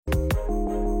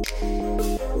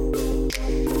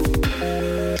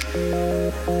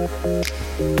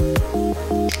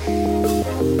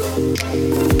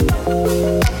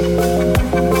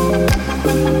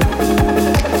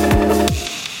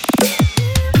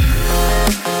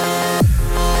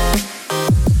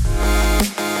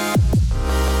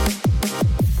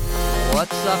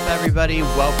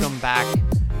everybody. Welcome back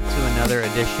to another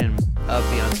edition of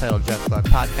the Untitled Jeff Gluck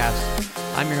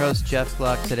podcast. I'm your host, Jeff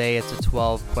Gluck. Today, it's a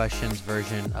 12 questions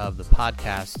version of the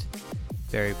podcast.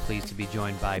 Very pleased to be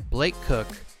joined by Blake Cook,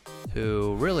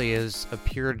 who really is a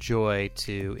pure joy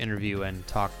to interview and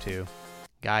talk to.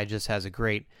 Guy just has a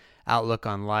great outlook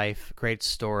on life, great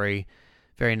story,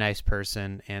 very nice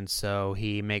person, and so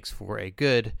he makes for a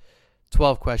good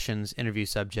 12 questions interview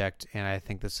subject, and I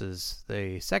think this is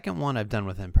the second one I've done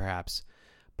with him, perhaps.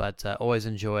 But always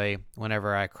enjoy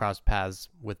whenever I cross paths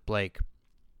with Blake.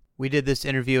 We did this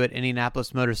interview at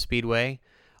Indianapolis Motor Speedway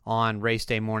on race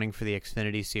day morning for the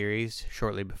Xfinity Series,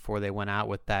 shortly before they went out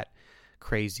with that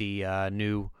crazy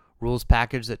new rules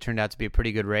package that turned out to be a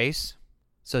pretty good race.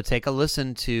 So take a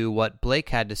listen to what Blake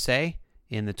had to say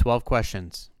in the 12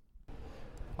 questions.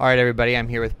 All right, everybody, I'm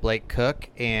here with Blake Cook.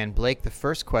 And Blake, the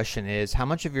first question is, how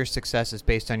much of your success is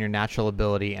based on your natural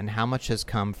ability and how much has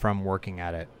come from working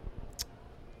at it?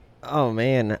 Oh,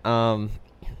 man.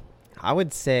 I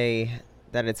would say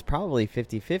that it's probably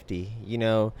 50-50. You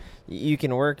know, you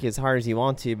can work as hard as you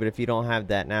want to, but if you don't have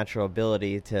that natural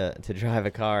ability to drive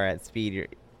a car at speed,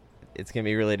 it's going to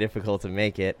be really difficult to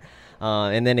make it.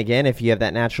 And then again, if you have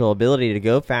that natural ability to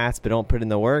go fast but don't put in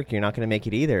the work, you're not going to make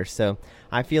it either. So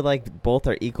I feel like both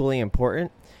are equally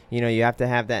important. You know, you have to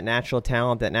have that natural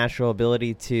talent, that natural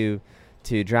ability to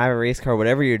drive a race car,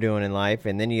 whatever you're doing in life,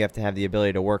 and then you have to have the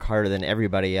ability to work harder than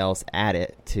everybody else at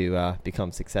it to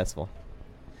become successful.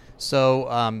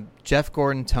 So Jeff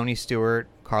Gordon, Tony Stewart,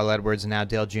 Carl Edwards, and now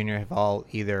Dale Jr. have all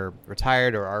either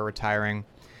retired or are retiring.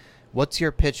 What's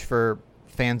your pitch for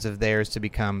fans of theirs to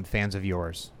become fans of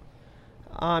yours?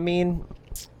 I mean,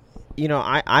 you know,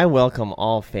 I welcome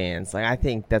all fans. Like, I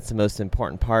think that's the most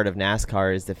important part of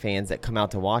NASCAR is the fans that come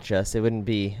out to watch us. It wouldn't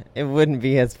be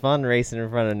as fun racing in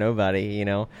front of nobody, you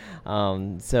know.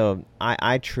 So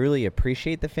I truly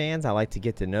appreciate the fans. I like to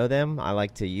get to know them. I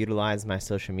like to utilize my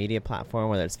social media platform,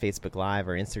 whether it's Facebook Live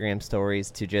or Instagram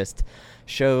stories, to just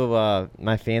show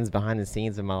my fans behind the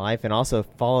scenes of my life, and also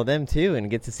follow them too and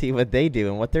get to see what they do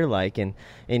and what they're like. And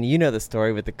you know the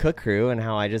story with the Cook Crew and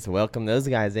how I just welcome those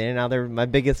guys in. Now they're my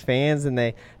biggest fans, and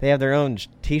they have their own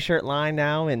t-shirt line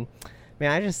now. And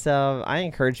man, I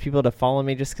encourage people to follow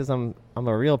me just because I'm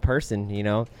a real person, you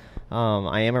know.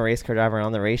 I am a race car driver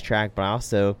on the racetrack, but I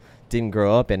also didn't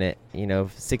grow up in it. You know,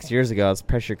 6 years ago I was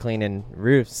pressure cleaning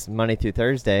roofs Monday through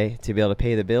Thursday to be able to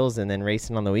pay the bills, and then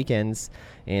racing on the weekends.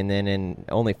 And then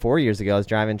only 4 years ago I was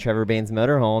driving Trevor Bayne's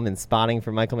motorhome and spotting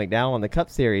for Michael McDowell in the Cup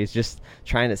Series, just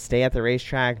trying to stay at the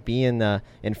racetrack, be in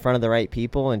front of the right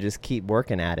people, and just keep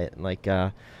working at it like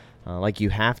you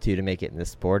have to make it in this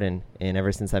sport. And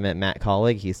ever since I met Matt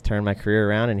Collig, he's turned my career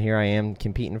around, and here I am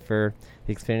competing for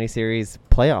the Xfinity Series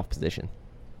playoff position.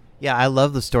 Yeah, I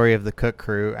love the story of the Cook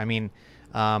Crew. I mean,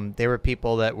 they were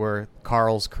people that were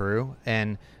Carl's crew,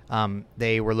 and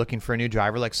they were looking for a new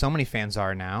driver, like so many fans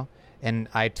are now. And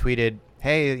I tweeted,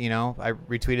 hey, you know, I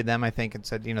retweeted them, I think, and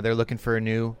said, you know, they're looking for a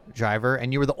new driver.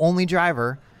 And you were the only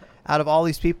driver out of all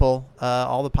these people,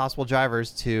 all the possible drivers,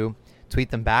 to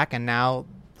tweet them back. And now,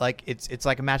 like, it's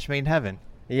like a match made in heaven.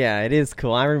 Yeah, it is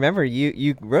cool. I remember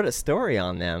you wrote a story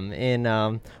on them,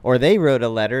 and or they wrote a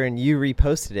letter and you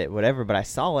reposted it, whatever. But I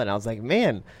saw it and I was like,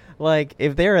 man, like,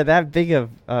 if they were that big of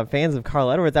fans of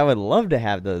Carl Edwards, I would love to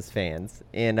have those fans.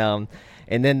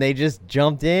 And then they just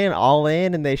jumped all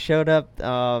in, and they showed up.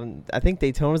 I think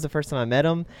Daytona was the first time I met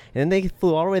them. And then they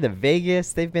flew all the way to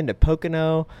Vegas. They've been to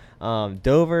Pocono,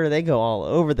 Dover. They go all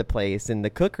over the place. And the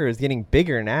Cook Crew is getting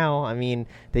bigger now. I mean,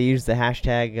 they use the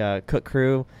hashtag Cook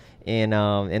Crew. And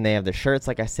they have the shirts,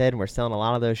 like I said, and we're selling a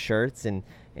lot of those shirts. And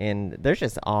they're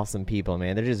just awesome people,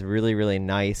 man. They're just really, really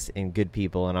nice and good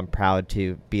people, and I'm proud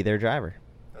to be their driver.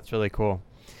 That's really cool.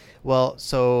 Well,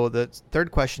 so the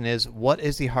third question is, what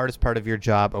is the hardest part of your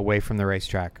job away from the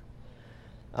racetrack?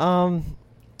 The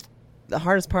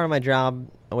hardest part of my job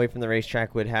away from the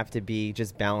racetrack would have to be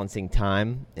just balancing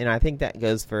time. And I think that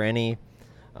goes for any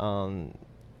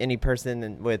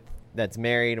person that's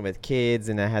married and with kids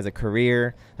and that has a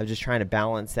career, of just trying to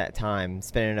balance that time,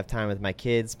 spending enough time with my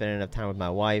kids, spending enough time with my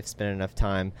wife, spending enough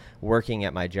time working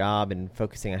at my job and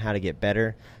focusing on how to get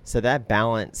better. So that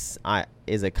balance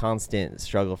is a constant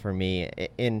struggle for me,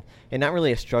 and not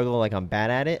really a struggle like I'm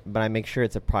bad at it, but I make sure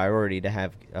it's a priority to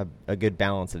have a good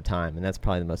balance of time, and that's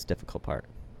probably the most difficult part.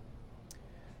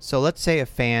 So let's say a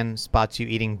fan spots you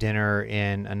eating dinner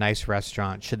in a nice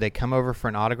restaurant. Should they come over for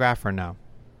an autograph or no?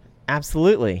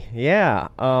 Absolutely. Yeah.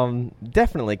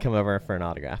 Definitely come over for an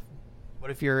autograph.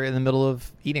 What if you're in the middle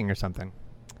of eating or something?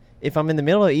 If I'm in the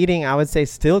middle of eating, I would say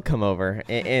still come over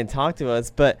and talk to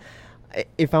us. But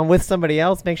if I'm with somebody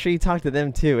else, make sure you talk to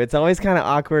them too. It's always kind of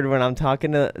awkward when I'm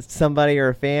talking to somebody or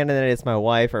a fan, and then it's my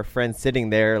wife or friend sitting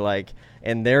there, like,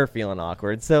 and they're feeling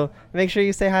awkward. So make sure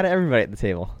you say hi to everybody at the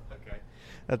table. Okay,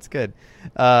 that's good.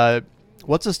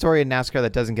 What's a story in NASCAR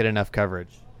that doesn't get enough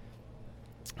coverage?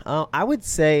 I would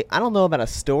say, I don't know about a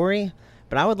story,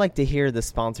 but I would like to hear the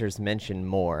sponsors mentioned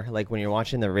more. Like when you're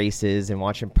watching the races and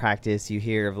watching practice, you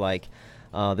hear of like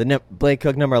Blake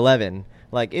Cook number 11.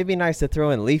 Like, it'd be nice to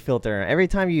throw in leaf filter. Every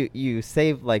time you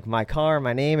save like my car,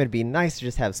 my name, it'd be nice to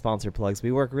just have sponsor plugs.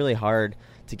 We work really hard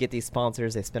to get these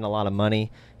sponsors. They spend a lot of money,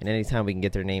 and anytime we can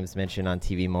get their names mentioned on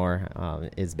TV more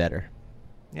is better.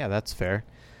 Yeah, that's fair.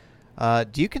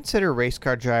 Do you consider race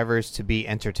car drivers to be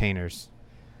entertainers?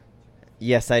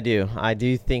 Yes, I do. I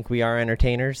do think we are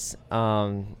entertainers.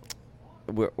 Our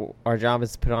job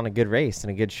is to put on a good race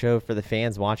and a good show for the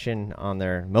fans watching on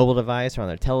their mobile device or on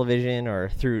their television or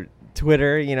through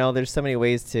Twitter. You know, there's so many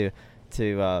ways to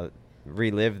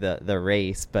relive the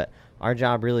race, but our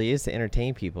job really is to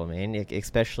entertain people, man,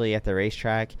 especially at the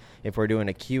racetrack. If we're doing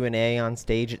a Q&A on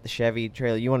stage at the Chevy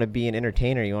Trail, you want to be an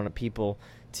entertainer. You want people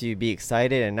to be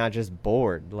excited and not just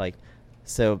bored.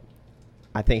 So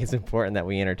I think it's important that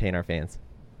we entertain our fans.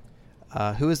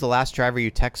 Who is the last driver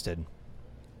you texted?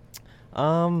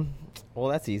 Well,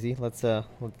 that's easy. Let's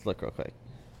look real quick.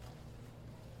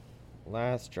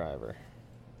 Last driver,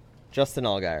 Justin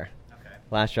Allgaier. Okay.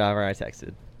 Last driver I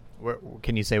texted.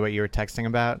 Can you say what you were texting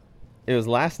about? It was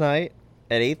last night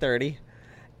at 8:30,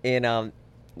 and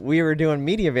we were doing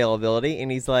media availability,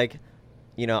 and he's like,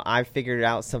 I figured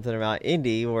out something about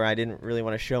Indy where I didn't really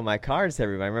want to show my cards to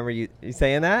everybody. Remember you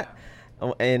saying that?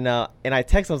 And I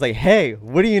texted him, I was like, hey,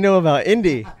 what do you know about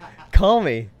Indy? Call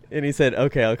me. And he said,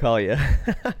 okay, I'll call you.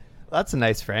 Well, that's a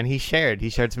nice friend. He shared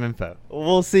some info.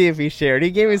 We'll see if he shared.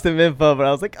 He gave me some info, but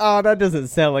I was like, oh, that doesn't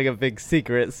sound like a big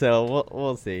secret, so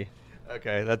we'll see.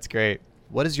 Okay, that's great.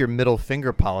 What is your middle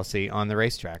finger policy on the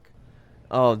racetrack?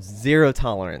 Oh, zero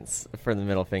tolerance for the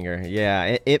middle finger.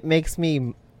 Yeah, it makes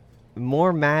me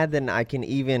more mad than I can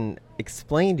even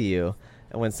explain to you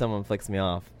when someone flicks me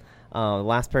off. The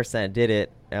last person that did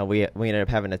it, we ended up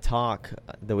having a talk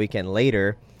the weekend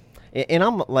later. And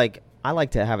I'm like, I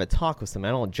like to have a talk with someone.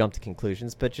 I don't jump to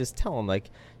conclusions, but just tell them, like,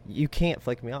 you can't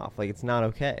flick me off. Like, it's not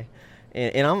okay.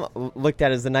 And I'm looked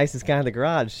at as the nicest guy in the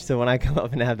garage. So when I come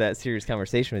up and have that serious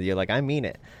conversation with you, like, I mean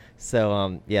it.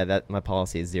 So, that my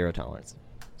policy is zero tolerance.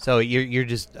 So you're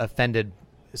just offended.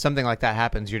 Something like that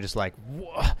happens. You're just like,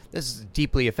 whoa, this is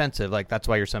deeply offensive. Like, that's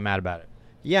why you're so mad about it.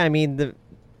 Yeah, I mean,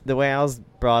 the way I was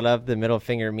brought up, the middle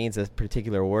finger means a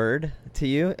particular word to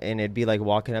you, and it'd be like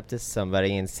walking up to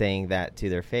somebody and saying that to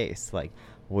their face. Like,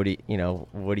 what do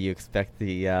you expect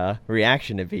the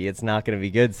reaction to be? It's not going to be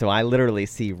good. So I literally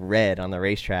see red on the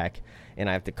racetrack, and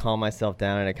I have to calm myself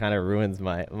down, and it kind of ruins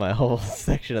my whole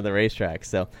section of the racetrack.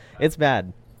 So it's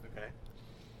bad. Okay.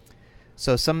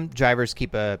 So some drivers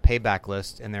keep a payback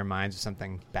list in their minds if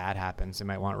something bad happens. They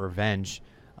might want revenge.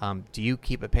 Do you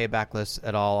keep a payback list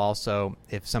at all also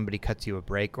if somebody cuts you a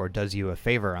break or does you a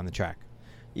favor on the track?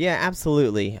 Yeah,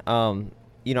 absolutely. I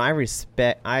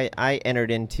entered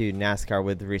into NASCAR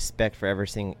with respect for every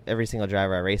single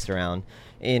driver I race around.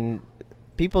 And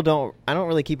I don't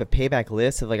really keep a payback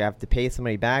list of like I have to pay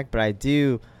somebody back, but I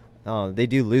do, they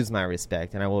do lose my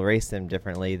respect, and I will race them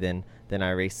differently than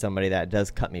I race somebody that does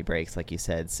cut me breaks, like you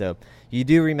said. So you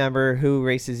do remember who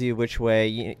races you which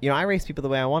way. I race people the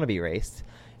way I want to be raced.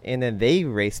 And then they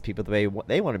race people the way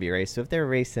they want to be raced. So if they're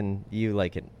racing you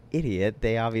like an idiot,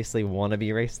 they obviously want to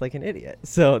be raced like an idiot.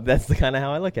 So that's the kind of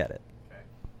how I look at it.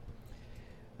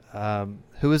 Okay.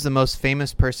 Who is the most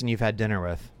famous person you've had dinner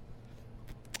with?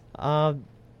 The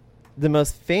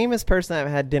most famous person I've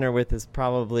had dinner with is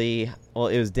probably, it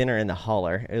was dinner in the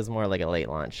Holler. It was more like a late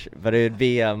lunch. But it would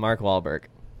be Mark Wahlberg.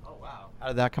 Oh, wow. How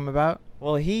did that come about?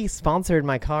 Well, he sponsored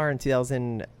my car in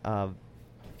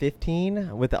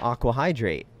 2015 with the Aqua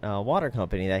Hydrate water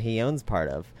company that he owns part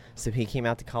of. So he came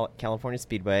out to California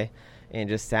Speedway and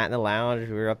just sat in the lounge.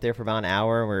 We were up there for about an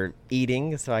hour. We're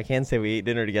eating, so I can say we ate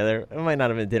dinner together. It might not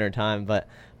have been dinner time, but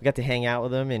we got to hang out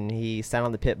with him, and he sat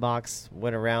on the pit box,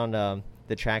 went around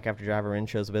the track after driver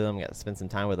intros with him, got to spend some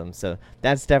time with him. So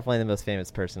that's definitely the most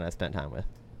famous person I spent time with.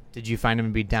 Did you find him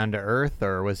to be down to earth,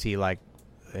 or was he like,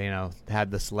 had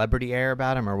the celebrity air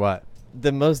about him, or what?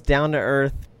 The most down to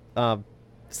earth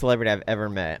celebrity I've ever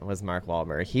met was Mark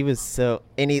Wahlberg. He was so,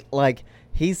 and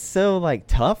he's so like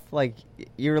tough. Like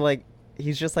you're like,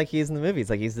 he's just like he is in the movies.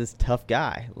 Like he's this tough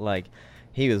guy. Like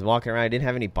he was walking around. He didn't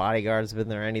have any bodyguards with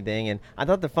him or anything. And I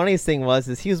thought the funniest thing was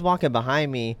he was walking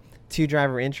behind me 2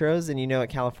 driver intros, and at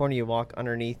California you walk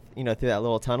underneath, through that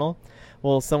little tunnel.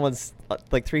 Well,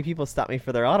 3 people stopped me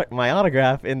for my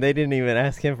autograph, and they didn't even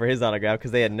ask him for his autograph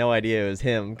because they had no idea it was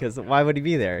him, because why would he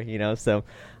be there, So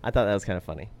I thought that was kind of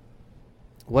funny.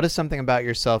 What is something about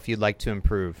yourself you'd like to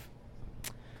improve?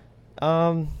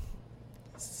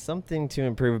 Something to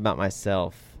improve about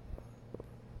myself.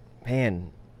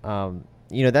 Man,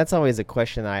 that's always a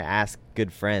question that I ask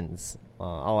good friends.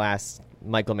 I'll ask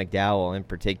Michael McDowell in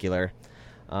particular,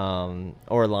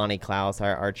 or Lonnie Klaus,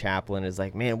 our chaplain, is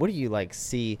like, man, what do you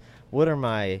see? What are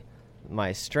my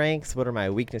strengths? What are my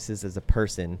weaknesses as a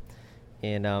person?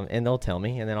 And they'll tell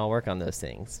me, and then I'll work on those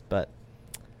things. But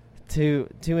to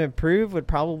improve would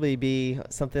probably be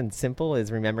something simple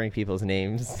as remembering people's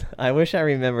names. I wish I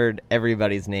remembered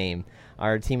everybody's name.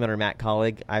 Our team owner, Matt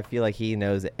Collig, I feel like he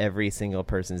knows every single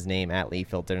person's name at Lee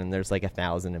Filter, and there's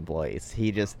 1,000 employees.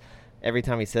 He just, every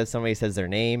time he says somebody, says their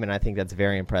name, and I think that's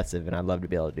very impressive, and I'd love to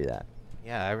be able to do that.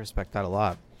 Yeah, I respect that a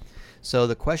lot. So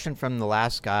the question from the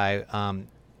last guy,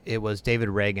 it was David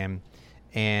Reagan,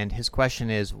 and his question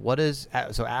is,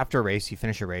 so after a race, you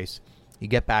finish a race, you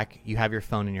get back, you have your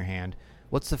phone in your hand.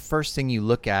 What's the first thing you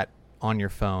look at on your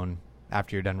phone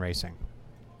after you're done racing?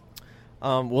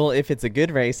 Well, if it's a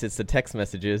good race, it's the text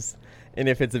messages. And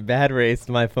if it's a bad race,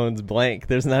 my phone's blank.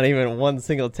 There's not even one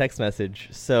single text message.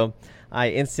 So I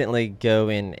instantly go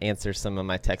and answer some of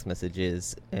my text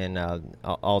messages, and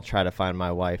I'll try to find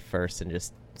my wife first and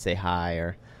just say hi,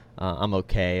 or I'm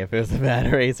okay if it was a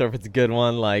bad race, or if it's a good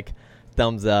one,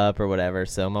 thumbs up or whatever.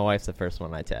 So my wife's the first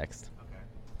one I text.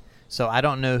 So I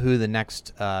don't know who the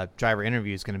next driver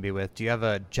interview is going to be with. Do you have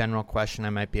a general question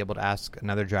I might be able to ask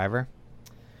another driver?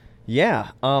 Yeah,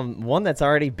 one that's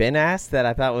already been asked that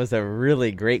I thought was a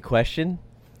really great question,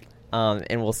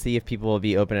 and we'll see if people will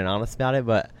be open and honest about it,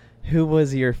 but who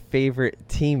was your favorite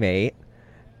teammate,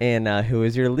 and who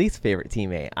was your least favorite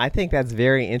teammate? I think that's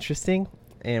very interesting,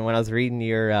 and when I was reading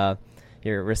your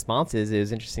responses, it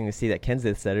was interesting to see that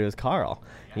Kenseth said it was Carl.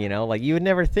 You would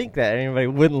never think that anybody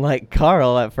wouldn't like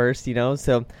Carl at first,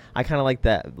 so I kind of like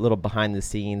that little behind the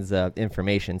scenes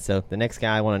information. So the next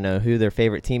guy, I want to know who their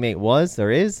favorite teammate was or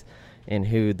is, and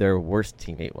who their worst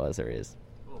teammate was or is.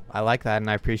 I like that, and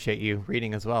I appreciate you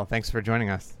reading as well. Thanks for joining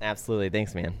us. Absolutely.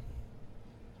 Thanks, man.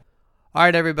 All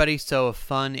right, everybody. So a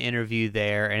fun interview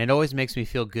there, and it always makes me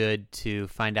feel good to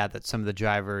find out that some of the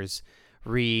drivers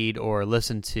read or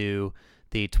listen to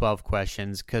the 12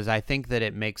 questions, because I think that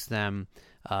it makes them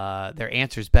their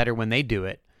answers better when they do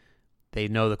it. They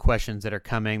know the questions that are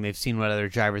coming. They've seen what other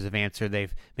drivers have answered.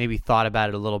 They've maybe thought about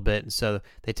it a little bit, and so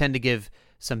they tend to give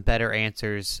some better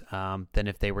answers than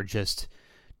if they were just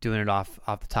doing it off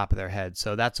the top of their head.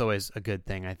 So that's always a good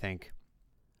thing, I think.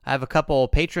 I have a couple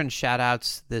patron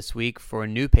shout-outs this week for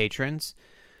new patrons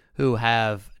who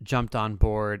have jumped on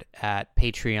board at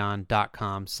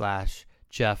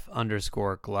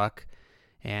patreon.com/Jeff_Gluck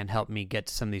and helped me get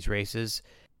to some of these races.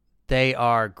 They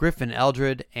are Griffin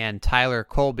Eldred and Tyler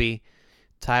Colby.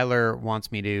 Tyler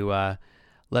wants me to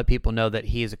let people know that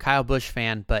he is a Kyle Busch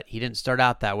fan, but he didn't start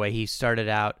out that way. He started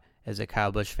out as a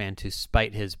Kyle Busch fan to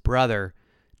spite his brother,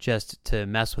 just to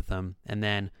mess with him, and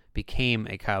then became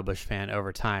a Kyle Busch fan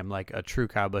over time, like a true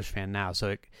Kyle Busch fan now.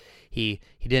 So he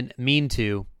didn't mean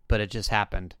to, but it just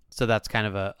happened. So that's kind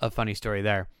of a funny story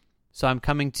there. So I'm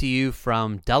coming to you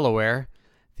from Delaware,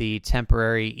 the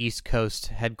temporary East Coast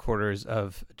headquarters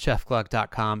of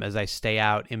JeffGluck.com, as I stay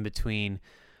out in between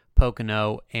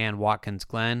Pocono and Watkins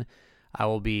Glen. I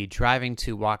will be driving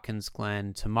to Watkins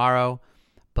Glen tomorrow,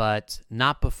 but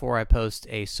not before I post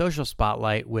a social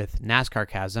spotlight with NASCAR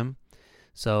Chasm.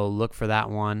 So look for that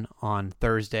one on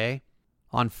Thursday.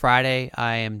 On Friday,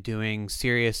 I am doing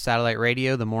Sirius Satellite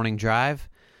Radio, The Morning Drive,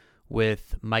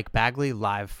 with Mike Bagley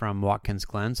live from Watkins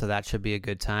Glen, so that should be a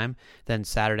good time. Then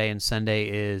Saturday and Sunday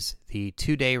is the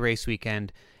 2-day race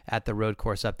weekend at the road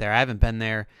course up there. I haven't been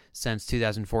there since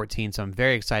 2014, so I'm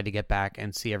very excited to get back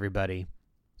and see everybody.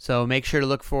 So make sure to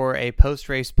look for a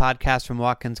post-race podcast from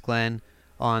Watkins Glen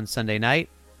on Sunday night.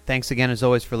 Thanks again, as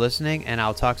always, for listening, and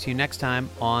I'll talk to you next time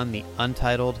on the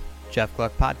Untitled Jeff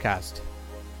Gluck Podcast.